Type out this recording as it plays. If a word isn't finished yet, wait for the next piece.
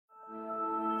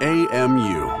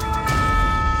AMU,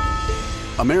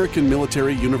 American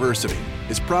Military University,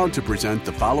 is proud to present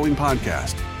the following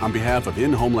podcast on behalf of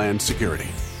In-Homeland Security.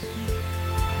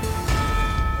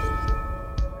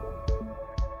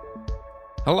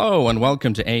 Hello and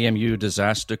welcome to AMU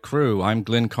Disaster Crew. I'm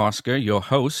Glenn Kosker, your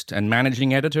host and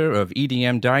managing editor of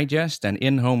EDM Digest and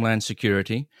In-Homeland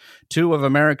Security, two of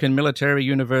American Military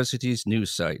University's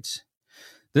news sites.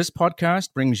 This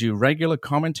podcast brings you regular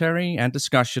commentary and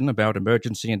discussion about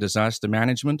emergency and disaster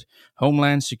management,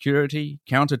 homeland security,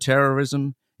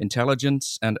 counterterrorism,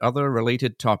 intelligence, and other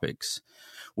related topics.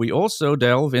 We also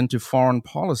delve into foreign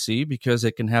policy because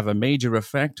it can have a major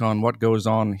effect on what goes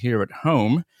on here at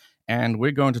home, and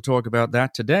we're going to talk about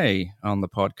that today on the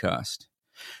podcast.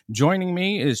 Joining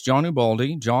me is John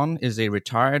Ubaldi. John is a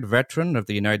retired veteran of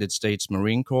the United States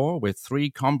Marine Corps with 3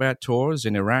 combat tours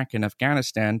in Iraq and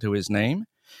Afghanistan to his name.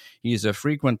 He's a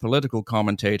frequent political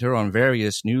commentator on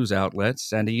various news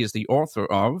outlets, and he is the author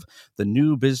of The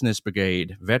New Business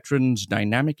Brigade, Veterans'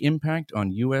 Dynamic Impact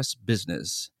on U.S.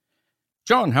 Business.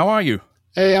 John, how are you?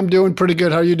 Hey, I'm doing pretty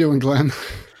good. How are you doing, Glenn?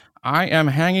 I am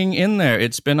hanging in there.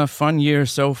 It's been a fun year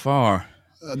so far.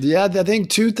 I think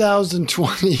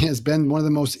 2020 has been one of the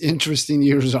most interesting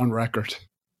years on record.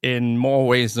 In more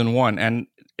ways than one. And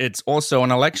it's also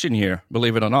an election year,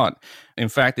 believe it or not. In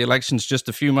fact, the election's just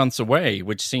a few months away,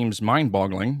 which seems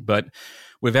mind-boggling. But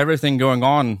with everything going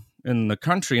on in the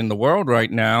country and the world right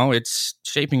now, it's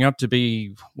shaping up to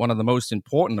be one of the most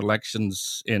important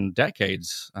elections in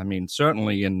decades. I mean,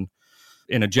 certainly in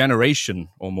a generation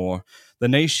or more. The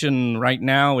nation right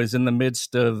now is in the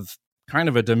midst of kind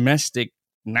of a domestic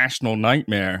national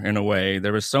nightmare in a way.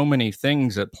 There are so many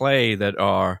things at play that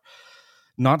are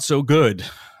not so good,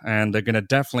 and they're going to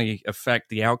definitely affect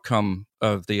the outcome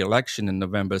of the election in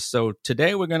November. So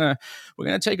today we're going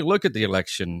to take a look at the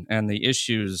election and the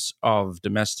issues of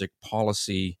domestic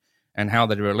policy and how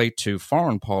they relate to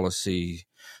foreign policy.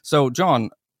 So, John,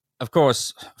 of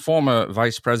course, former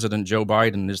Vice President Joe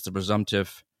Biden is the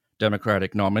presumptive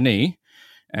Democratic nominee,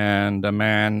 and a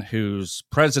man whose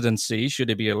presidency, should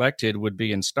he be elected, would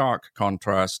be in stark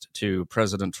contrast to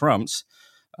President Trump's,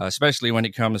 especially when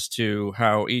it comes to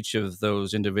how each of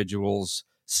those individuals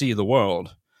see the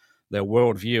world. Their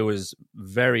worldview is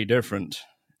very different.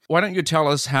 Why don't you tell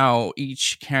us how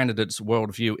each candidate's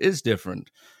worldview is different?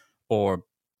 Or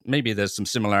maybe there's some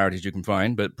similarities you can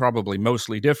find, but probably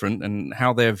mostly different, and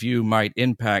how their view might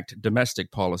impact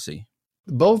domestic policy.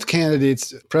 Both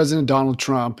candidates, President Donald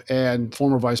Trump and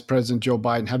former Vice President Joe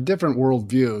Biden, have different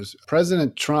worldviews.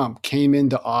 President Trump came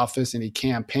into office and he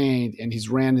campaigned and he's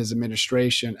ran his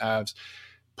administration as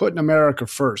putting America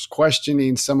first,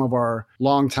 questioning some of our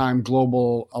longtime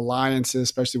global alliances,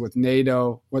 especially with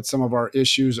NATO, what some of our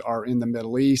issues are in the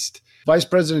Middle East. Vice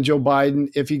President Joe Biden,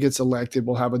 if he gets elected,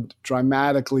 will have a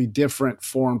dramatically different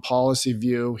foreign policy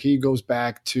view. He goes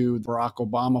back to Barack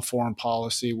Obama foreign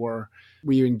policy, where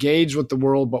we engage with the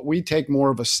world, but we take more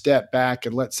of a step back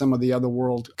and let some of the other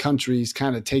world countries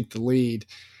kind of take the lead.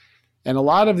 And a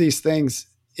lot of these things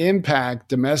impact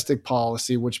domestic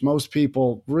policy, which most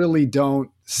people really don't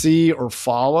see or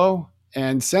follow.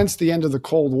 And since the end of the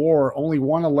Cold War, only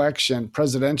one election,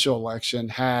 presidential election,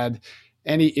 had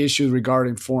any issue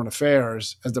regarding foreign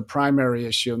affairs as the primary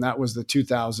issue, and that was the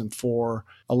 2004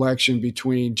 election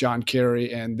between John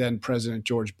Kerry and then President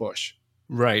George Bush.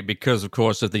 Right, because, of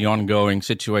course, of the ongoing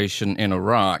situation in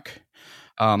Iraq.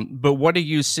 But what do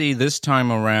you see this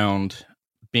time around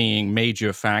being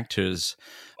major factors?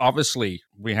 Obviously,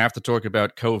 we have to talk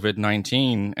about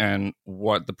COVID-19 and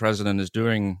what the president is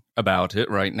doing about it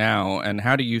right now. And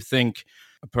how do you think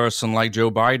a person like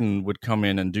Joe Biden would come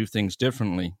in and do things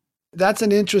differently? That's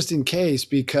an interesting case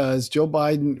because Joe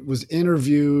Biden was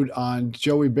interviewed on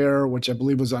Joey Bear, which I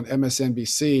believe was on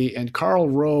MSNBC, and Karl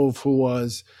Rove, who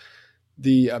was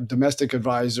the domestic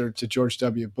advisor to George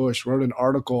W. Bush, wrote an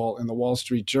article in the Wall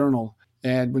Street Journal.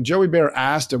 And when Joey Bear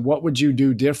asked him, what would you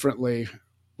do differently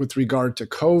with regard to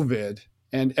COVID,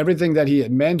 and everything that he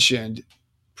had mentioned,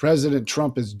 President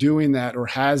Trump is doing that or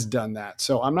has done that.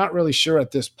 So I'm not really sure at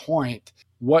this point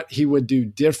what he would do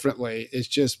differently. It's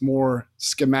just more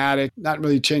schematic, not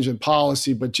really changing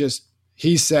policy, but just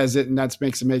he says it and that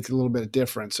makes it a little bit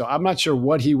different. So I'm not sure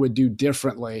what he would do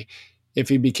differently if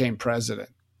he became president.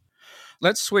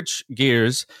 Let's switch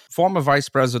gears. Former Vice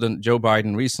President Joe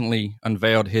Biden recently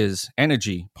unveiled his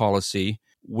energy policy,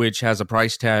 which has a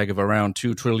price tag of around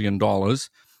 $2 trillion.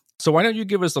 So why don't you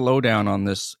give us the lowdown on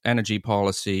this energy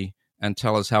policy and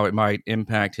tell us how it might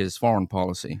impact his foreign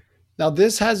policy? Now,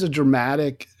 this has a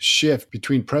dramatic shift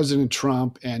between President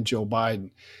Trump and Joe Biden.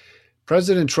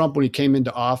 President Trump, when he came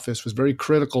into office, was very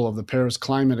critical of the Paris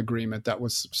Climate Agreement that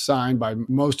was signed by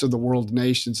most of the world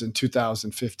nations in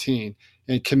 2015,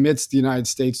 and it commits the United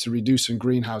States to reducing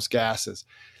greenhouse gases.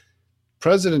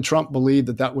 President Trump believed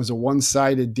that that was a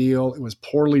one-sided deal. It was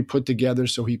poorly put together,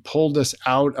 so he pulled us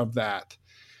out of that.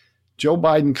 Joe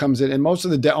Biden comes in, and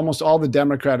almost all the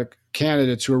Democratic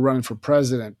candidates who are running for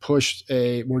president pushed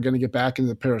we're going to get back into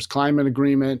the Paris Climate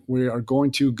Agreement. We are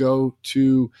going to go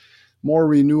to more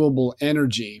renewable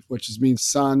energy, which means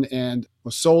sun and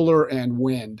solar and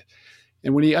wind.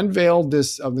 And when he unveiled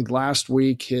this, I think last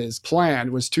week, his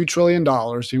plan was $2 trillion.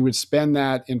 He would spend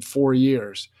that in 4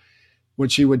 years,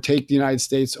 which he would take the United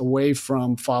States away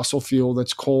from fossil fuel,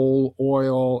 that's coal,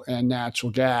 oil, and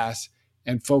natural gas,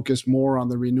 and focus more on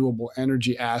the renewable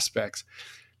energy aspects.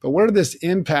 But where this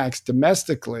impacts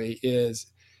domestically is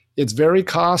it's very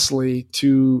costly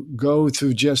to go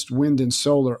to just wind and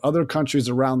solar. Other countries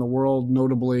around the world,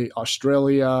 notably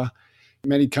Australia,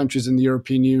 many countries in the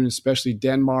European Union, especially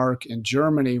Denmark and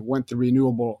Germany, went the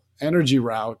renewable energy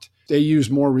route. They use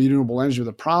more renewable energy.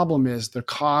 The problem is the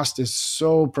cost is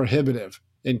so prohibitive.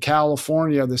 In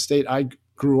California, the state I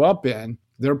grew up in,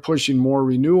 they're pushing more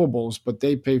renewables, but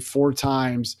they pay 4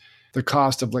 times the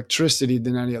cost of electricity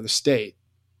than any other state.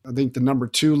 I think the number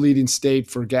 2 leading state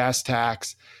for gas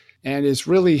tax. And it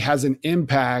really has an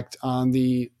impact on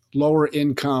the lower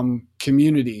income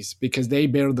communities because they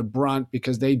bear the brunt,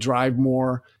 because they drive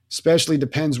more, especially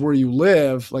depends where you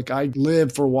live. Like I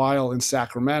lived for a while in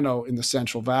Sacramento in the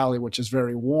Central Valley, which is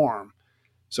very warm.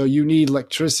 So you need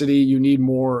electricity, you need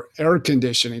more air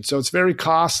conditioning. So it's very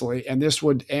costly, and this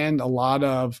would end a lot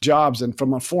of jobs. And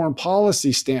from a foreign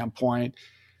policy standpoint,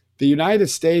 the United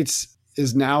States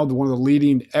is now one of the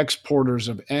leading exporters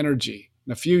of energy.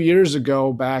 And a few years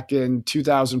ago, back in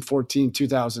 2014,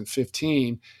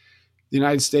 2015, the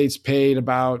United States paid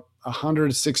about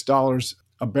 $106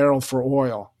 a barrel for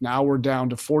oil. Now we're down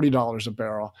to $40 a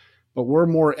barrel, but we're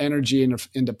more energy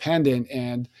independent,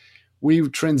 and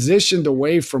we've transitioned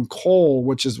away from coal,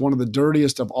 which is one of the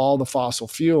dirtiest of all the fossil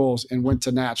fuels, and went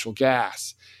to natural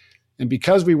gas. And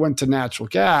because we went to natural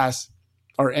gas,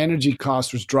 our energy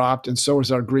cost was dropped, and so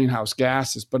is our greenhouse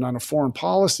gases. But on a foreign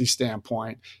policy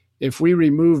standpoint, if we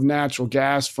remove natural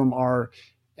gas from our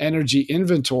energy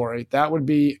inventory, that would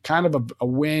be kind of a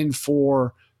win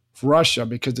for Russia,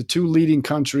 because the 2 leading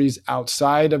countries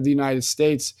outside of the United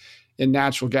States in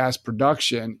natural gas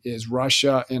production is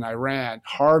Russia and Iran,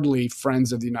 hardly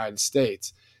friends of the United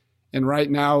States. And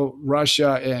right now,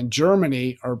 Russia and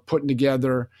Germany are putting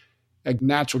together a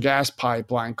natural gas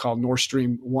pipeline called Nord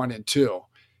Stream 1 and 2.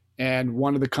 And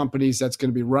one of the companies that's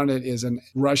going to be run it is a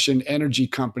Russian energy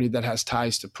company that has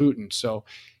ties to Putin. So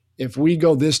if we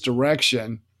go this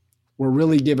direction, we're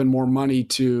really giving more money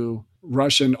to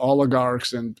Russian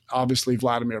oligarchs and obviously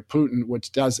Vladimir Putin,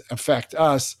 which does affect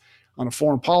us on a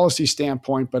foreign policy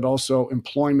standpoint, but also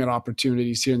employment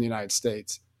opportunities here in the United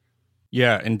States.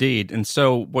 Yeah, indeed. And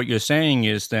so what you're saying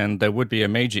is then there would be a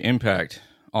major impact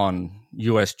on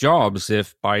U.S. jobs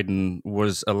if Biden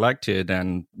was elected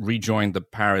and rejoined the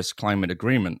Paris Climate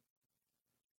Agreement.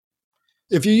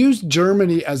 If you use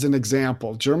Germany as an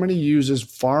example, Germany uses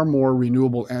far more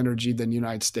renewable energy than the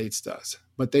United States does,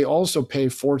 but they also pay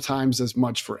 4 times as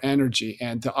much for energy.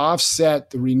 And to offset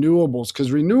the renewables,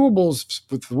 because renewables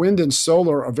with wind and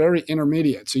solar are very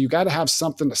intermediate, so you got to have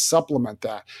something to supplement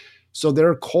that. So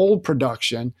their coal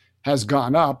production has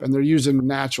gone up, and they're using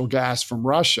natural gas from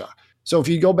Russia. So if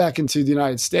you go back into the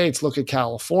United States, look at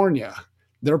California,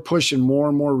 they're pushing more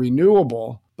and more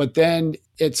renewable, but then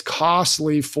it's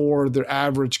costly for the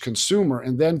average consumer.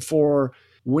 And then for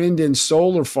wind and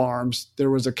solar farms,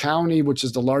 there was a county, which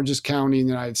is the largest county in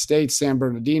the United States, San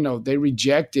Bernardino, they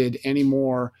rejected any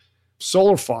more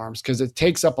solar farms because it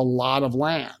takes up a lot of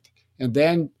land. And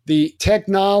then the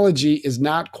technology is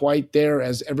not quite there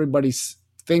as everybody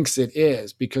thinks it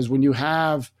is, because when you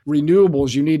have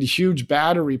renewables, you need huge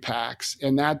battery packs,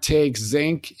 and that takes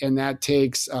zinc and that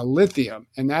takes lithium,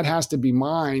 and that has to be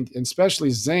mined. And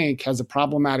especially zinc has a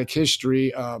problematic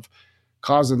history of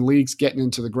causing leaks getting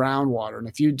into the groundwater. And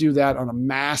if you do that on a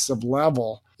massive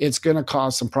level, it's going to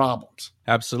cause some problems.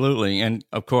 Absolutely. And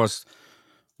of course,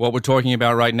 what we're talking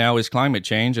about right now is climate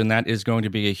change, and that is going to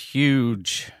be a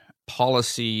huge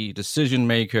policy decision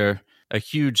maker, a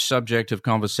huge subject of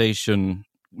conversation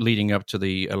leading up to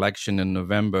the election in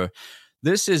November.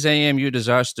 This is AMU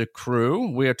Disaster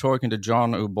Crew. We are talking to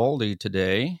John Ubaldi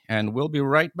today, and we'll be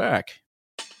right back.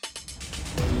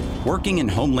 Working in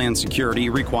Homeland Security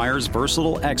requires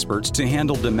versatile experts to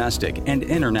handle domestic and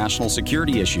international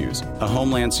security issues. A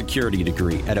Homeland Security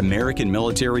degree at American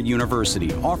Military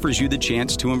University offers you the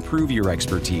chance to improve your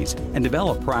expertise and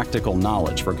develop practical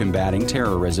knowledge for combating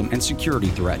terrorism and security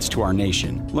threats to our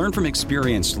nation. Learn from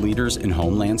experienced leaders in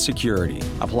Homeland Security.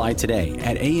 Apply today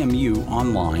at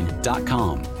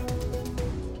amuonline.com.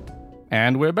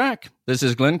 And we're back. This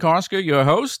is Glenn Kosker, your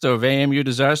host of AMU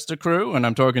Disaster Crew, and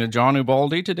I'm talking to John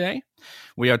Ubaldi today.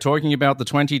 We are talking about the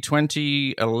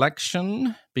 2020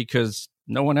 election because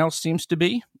no one else seems to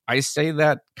be. I say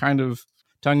that kind of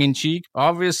tongue-in-cheek.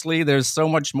 Obviously, there's so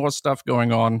much more stuff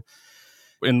going on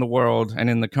in the world and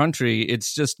in the country.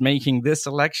 It's just making this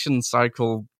election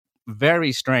cycle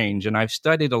very strange. And I've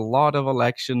studied a lot of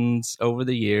elections over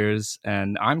the years,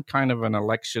 and I'm kind of an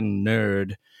election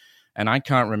nerd. And I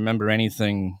can't remember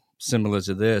anything similar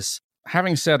to this.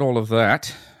 Having said all of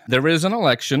that, there is an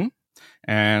election,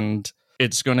 and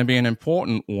it's going to be an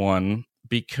important one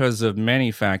because of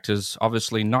many factors.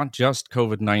 Obviously, not just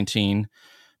COVID-19,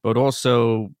 but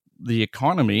also the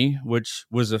economy, which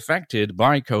was affected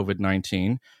by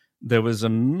COVID-19. There was a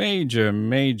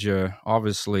major,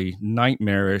 obviously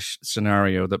nightmarish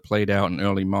scenario that played out in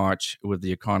early March with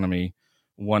the economy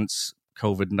once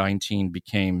COVID-19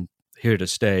 became here to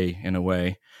stay in a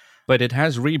way, but it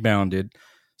has rebounded.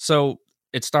 So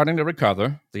it's starting to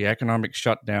recover. The economic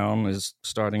shutdown is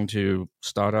starting to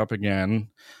start up again.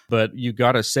 But you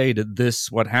got to say that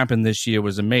what happened this year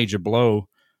was a major blow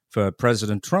for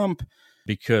President Trump,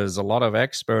 because a lot of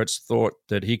experts thought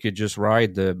that he could just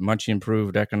ride the much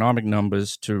improved economic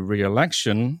numbers to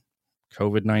re-election.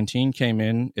 COVID-19 came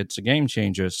in. It's a game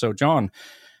changer. So, John,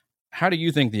 how do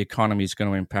you think the economy is going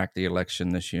to impact the election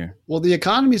this year? Well, the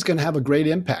economy is going to have a great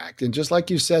impact. And just like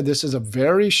you said, this is a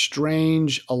very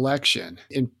strange election.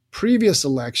 In previous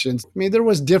elections, there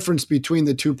was difference between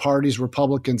the two parties,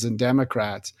 Republicans and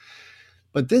Democrats.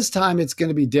 But this time it's going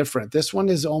to be different. This one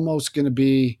is almost going to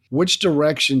be, which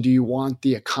direction do you want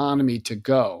the economy to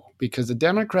go? Because the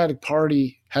Democratic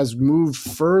Party has moved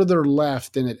further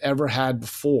left than it ever had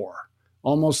before,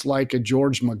 almost like a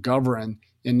George McGovern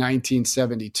in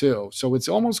 1972. So it's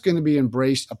almost going to be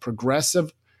embraced a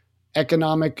progressive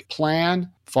economic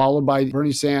plan followed by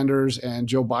Bernie Sanders and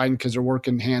Joe Biden because they're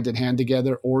working hand in hand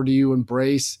together? Or do you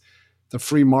embrace the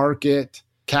free market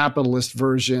capitalist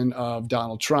version of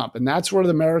Donald Trump? And that's where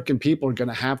the American people are going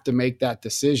to have to make that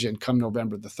decision come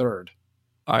November the 3rd.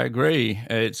 I agree.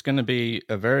 It's going to be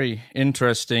a very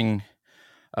interesting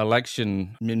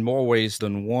election in more ways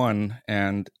than one,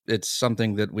 and it's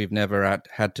something that we've never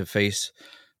had to face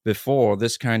before.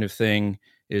 This kind of thing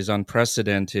is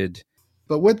unprecedented.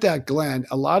 But with that, Glenn,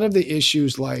 a lot of the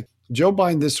issues, like Joe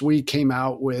Biden this week came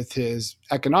out with his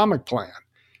economic plan,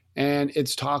 and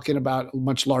it's talking about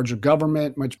much larger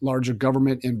government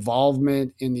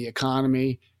involvement in the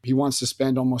economy. He wants to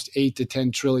spend almost $8 to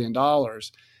 $10 trillion. And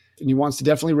he wants to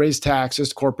definitely raise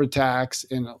taxes, corporate tax,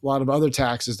 and a lot of other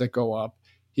taxes that go up.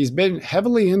 He's been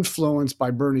heavily influenced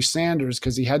by Bernie Sanders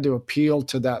because he had to appeal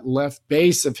to that left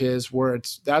base of his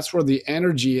that's where the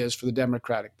energy is for the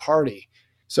Democratic Party.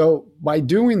 So by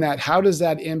doing that, how does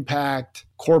that impact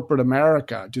corporate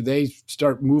America? Do they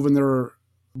start moving their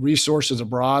resources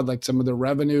abroad, like some of their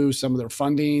revenue, some of their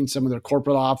funding, some of their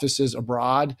corporate offices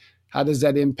abroad? How does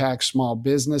that impact small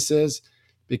businesses?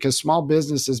 Because small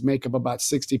businesses make up about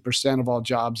 60% of all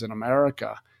jobs in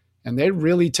America. And they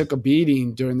really took a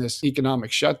beating during this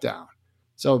economic shutdown.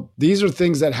 So these are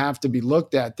things that have to be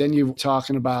looked at. Then you're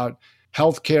talking about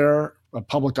healthcare, a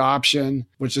public option,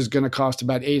 which is going to cost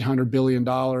about $800 billion.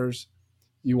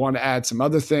 You want to add some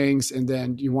other things, and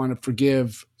then you want to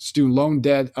forgive student loan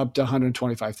debt up to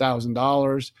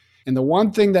 $125,000. And the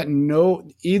one thing that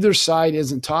either side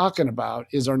isn't talking about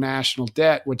is our national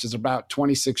debt, which is about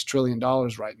 $26 trillion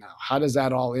right now. How does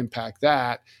that all impact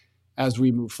that as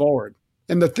we move forward?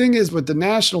 And the thing is, with the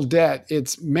national debt,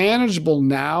 it's manageable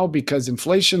now because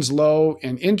inflation's low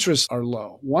and interests are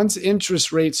low. Once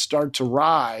interest rates start to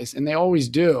rise, and they always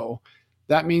do,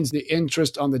 that means the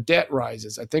interest on the debt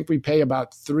rises. I think we pay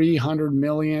about $300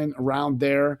 million around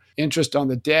there interest on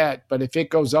the debt. But if it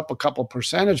goes up a couple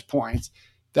percentage points,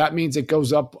 that means it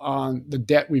goes up on the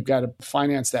debt. We've got to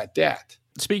finance that debt.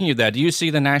 Speaking of that, do you see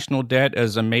the national debt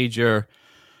as a major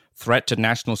threat to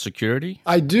national security?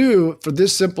 I do, for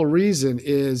this simple reason,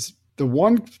 is the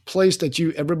one place that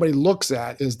everybody looks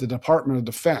at is the Department of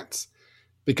Defense,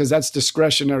 because that's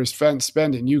discretionary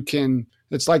spending.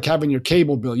 It's like having your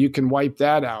cable bill. You can wipe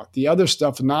that out. The other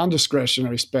stuff,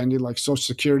 non-discretionary spending like Social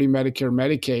Security, Medicare,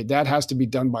 Medicaid, that has to be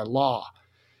done by law.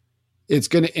 it's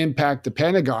going to impact the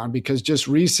Pentagon because just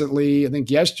recently, I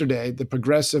think yesterday, the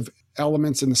progressive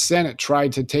elements in the Senate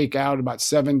tried to take out about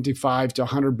 $75 to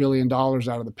 $100 billion out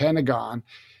of the Pentagon.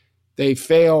 They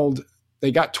failed. They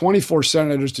got 24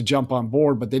 senators to jump on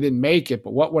board, but they didn't make it.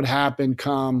 But what would happen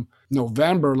come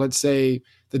November? Let's say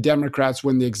the Democrats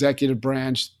win the executive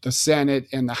branch, the Senate,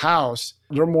 and the House.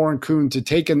 They're more in tune to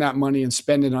taking that money and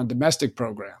spend it on domestic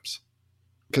programs.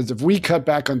 Because if we cut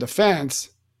back on defense,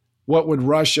 what would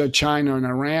Russia, China, and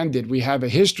Iran did? We have a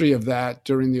history of that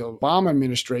during the Obama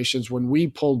administrations. When we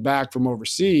pulled back from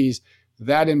overseas,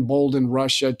 that emboldened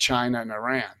Russia, China, and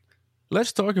Iran.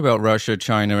 Let's talk about Russia,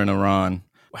 China, and Iran.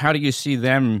 How do you see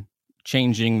them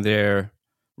changing their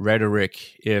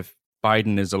rhetoric if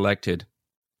Biden is elected?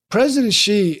 President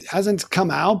Xi hasn't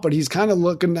come out, but he's kind of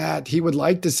looking at, he would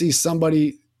like to see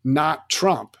somebody not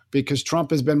Trump, because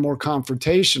Trump has been more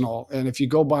confrontational. And if you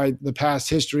go by the past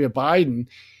history of Biden,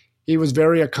 he was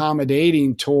very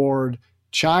accommodating toward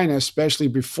China, especially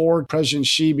before President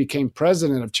Xi became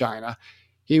president of China.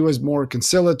 He was more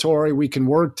conciliatory. We can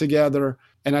work together.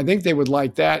 And I think they would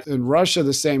like that. In Russia,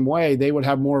 the same way, they would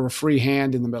have more of a free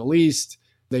hand in the Middle East.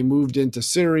 They moved into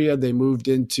Syria. They moved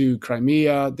into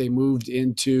Crimea. They moved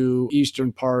into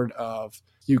eastern part of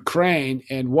Ukraine.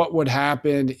 And what would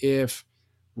happen if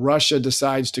Russia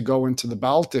decides to go into the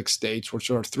Baltic states, which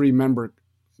are 3-member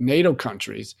NATO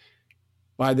countries?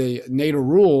 By the NATO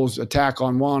rules, attack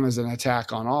on one is an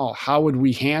attack on all. How would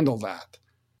we handle that?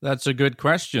 That's a good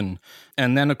question.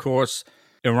 And then, of course,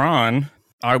 Iran,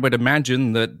 I would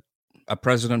imagine that a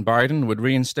President Biden would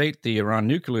reinstate the Iran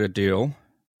nuclear deal.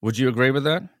 Would you agree with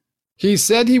that? He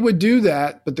said he would do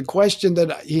that, but the question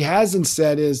that he hasn't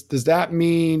said is, does that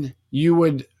mean you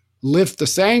would lift the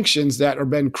sanctions that have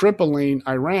been crippling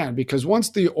Iran? Because once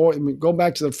go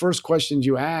back to the first question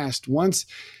you asked, once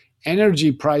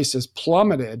energy prices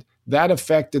plummeted, that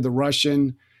affected the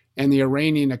Russian and the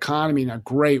Iranian economy in a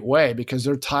great way because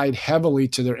they're tied heavily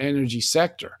to their energy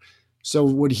sector. So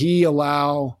would he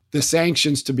allow the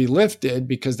sanctions to be lifted?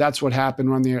 Because that's what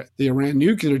happened when the Iran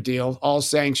nuclear deal, all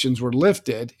sanctions were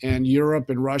lifted and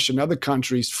Europe and Russia and other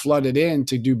countries flooded in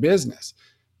to do business.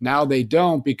 Now they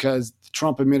don't because the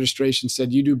Trump administration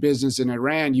said, you do business in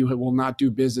Iran, you will not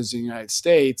do business in the United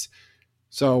States.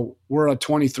 So we're a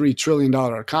 $23 trillion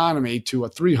economy to a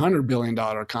 $300 billion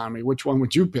economy. Which one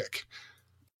would you pick?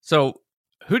 So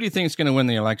who do you think is going to win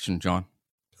the election, John?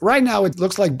 Right now, it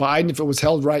looks like Biden if it was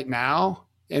held right now.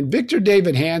 And Victor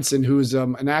David Hanson, who's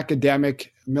an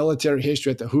academic military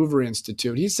history at the Hoover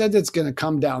Institute, he said it's going to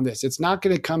come down this. It's not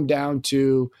going to come down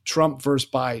to Trump versus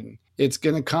Biden. It's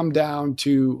going to come down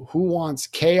to who wants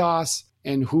chaos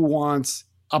and who wants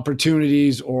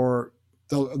opportunities or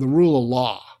the rule of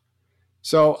law.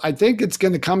 So I think it's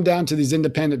going to come down to these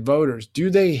independent voters.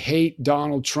 Do they hate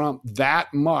Donald Trump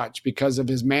that much because of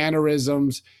his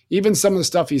mannerisms? Even some of the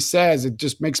stuff he says, it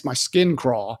just makes my skin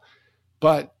crawl.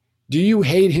 But do you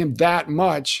hate him that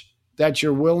much that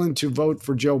you're willing to vote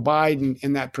for Joe Biden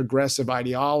in that progressive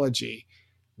ideology?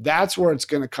 That's where it's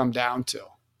going to come down to.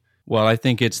 Well, I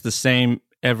think it's the same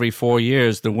every 4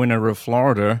 years. The winner of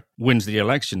Florida wins the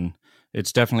election.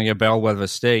 It's definitely a bellwether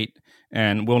state.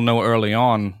 And we'll know early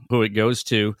on who it goes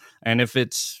to. And if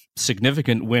it's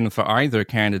significant win for either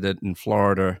candidate in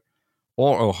Florida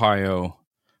or Ohio,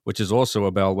 which is also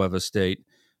a bellwether state,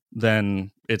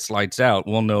 then it's lights out.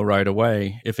 We'll know right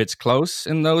away. If it's close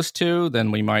in those two,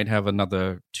 then we might have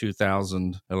another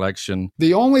 2000 election.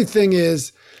 The only thing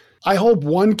is, I hope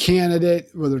one candidate,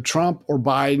 whether Trump or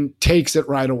Biden, takes it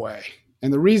right away.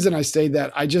 And the reason I say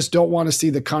that, I just don't want to see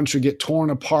the country get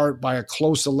torn apart by a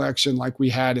close election like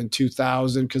we had in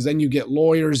 2000, because then you get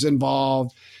lawyers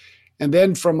involved. And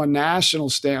then from a national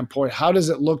standpoint, how does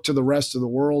it look to the rest of the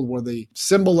world where the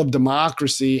symbol of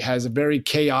democracy has a very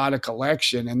chaotic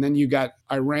election? And then you got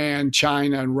Iran,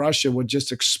 China, and Russia would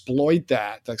just exploit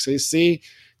that. Like say, see,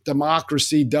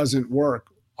 democracy doesn't work.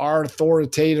 Our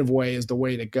authoritative way is the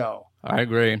way to go. I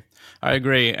agree.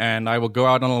 And I will go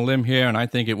out on a limb here, and I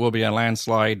think it will be a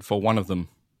landslide for one of them,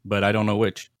 but I don't know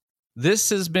which. This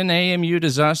has been AMU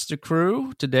Disaster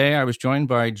Crew. Today I was joined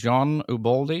by John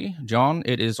Uboldi. John,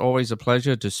 it is always a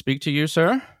pleasure to speak to you,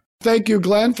 sir. Thank you,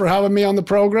 Glenn, for having me on the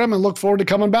program, and look forward to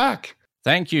coming back.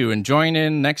 Thank you, and join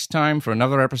in next time for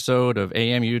another episode of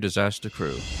AMU Disaster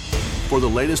Crew. For the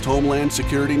latest Homeland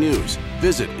Security news,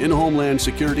 visit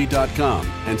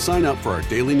inhomelandsecurity.com and sign up for our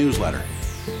daily newsletter.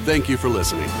 Thank you for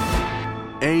listening.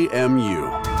 AMU,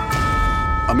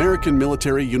 American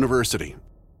Military University.